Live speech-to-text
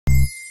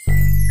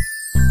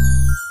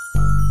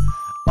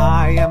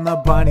I am the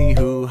bunny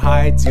who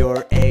hides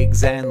your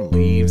eggs and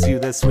leaves you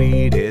the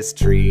sweetest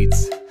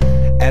treats.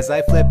 As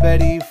I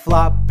flippity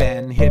flop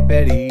and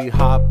hippity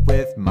hop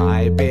with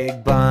my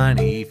big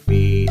bunny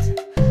feet.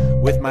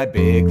 With my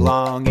big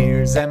long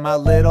ears and my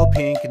little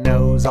pink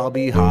nose, I'll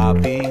be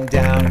hopping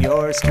down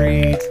your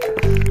street.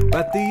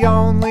 But the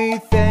only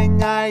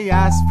thing I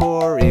ask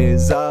for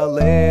is a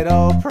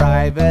little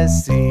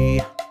privacy.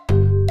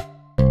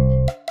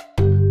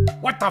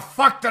 What the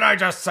fuck did I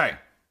just say?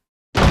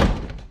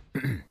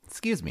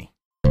 Excuse me.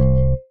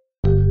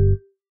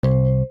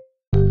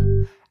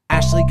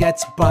 Ashley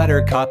gets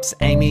buttercups,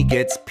 Amy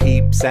gets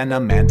peeps, and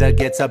Amanda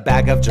gets a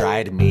bag of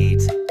dried meat.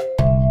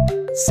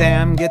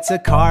 Sam gets a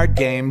card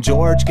game,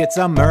 George gets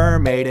a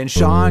mermaid, and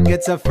Sean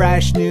gets a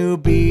fresh new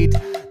beat.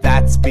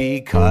 That's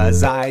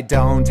because I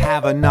don't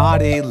have a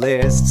naughty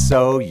list,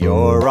 so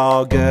you're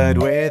all good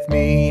with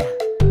me.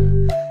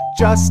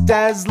 Just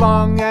as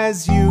long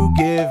as you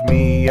give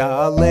me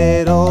a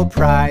little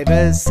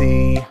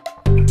privacy.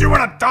 Do you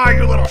wanna die,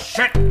 you little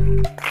shit?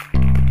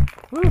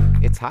 Whew,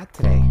 it's hot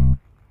today.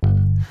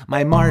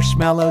 My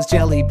marshmallows,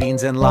 jelly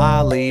beans, and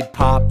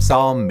lollipops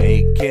all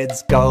make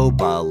kids go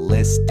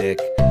ballistic.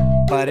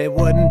 But it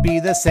wouldn't be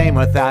the same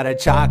without a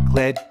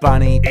chocolate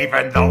bunny.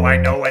 Even though I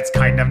know it's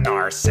kind of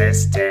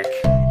narcissistic.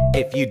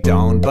 If you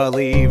don't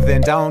believe,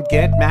 then don't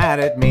get mad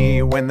at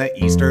me when the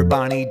Easter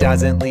Bunny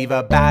doesn't leave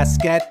a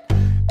basket.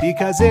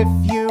 Because if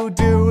you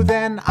do,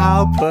 then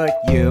I'll put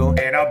you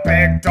in a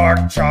big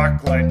dark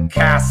chocolate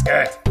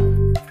casket.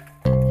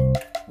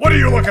 What are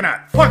you looking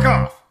at? Fuck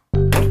off!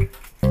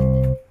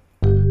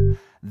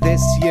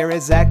 This year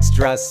is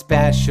extra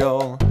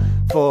special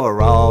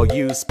for all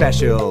you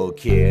special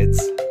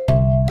kids.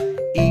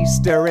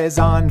 Easter is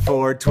on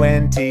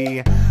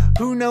 420.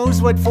 Who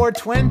knows what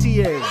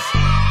 420 is?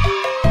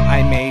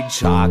 I made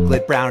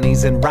chocolate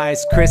brownies and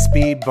Rice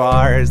Krispie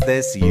bars.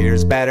 This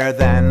year's better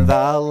than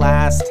the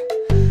last.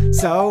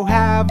 So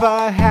have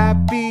a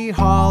happy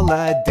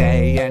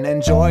holiday and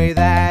enjoy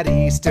that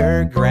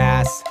Easter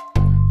grass.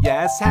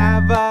 Yes,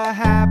 have a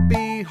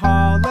happy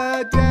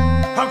holiday.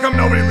 How come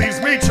nobody leaves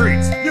me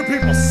treats? You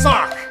people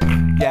suck!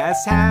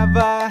 Yes, have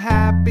a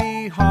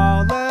happy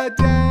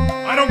holiday.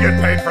 I don't get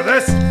paid for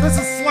this. This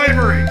is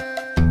slavery.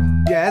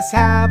 Yes,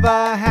 have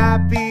a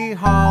happy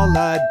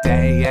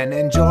holiday and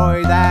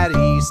enjoy that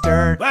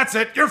Easter. That's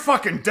it, you're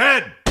fucking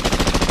dead.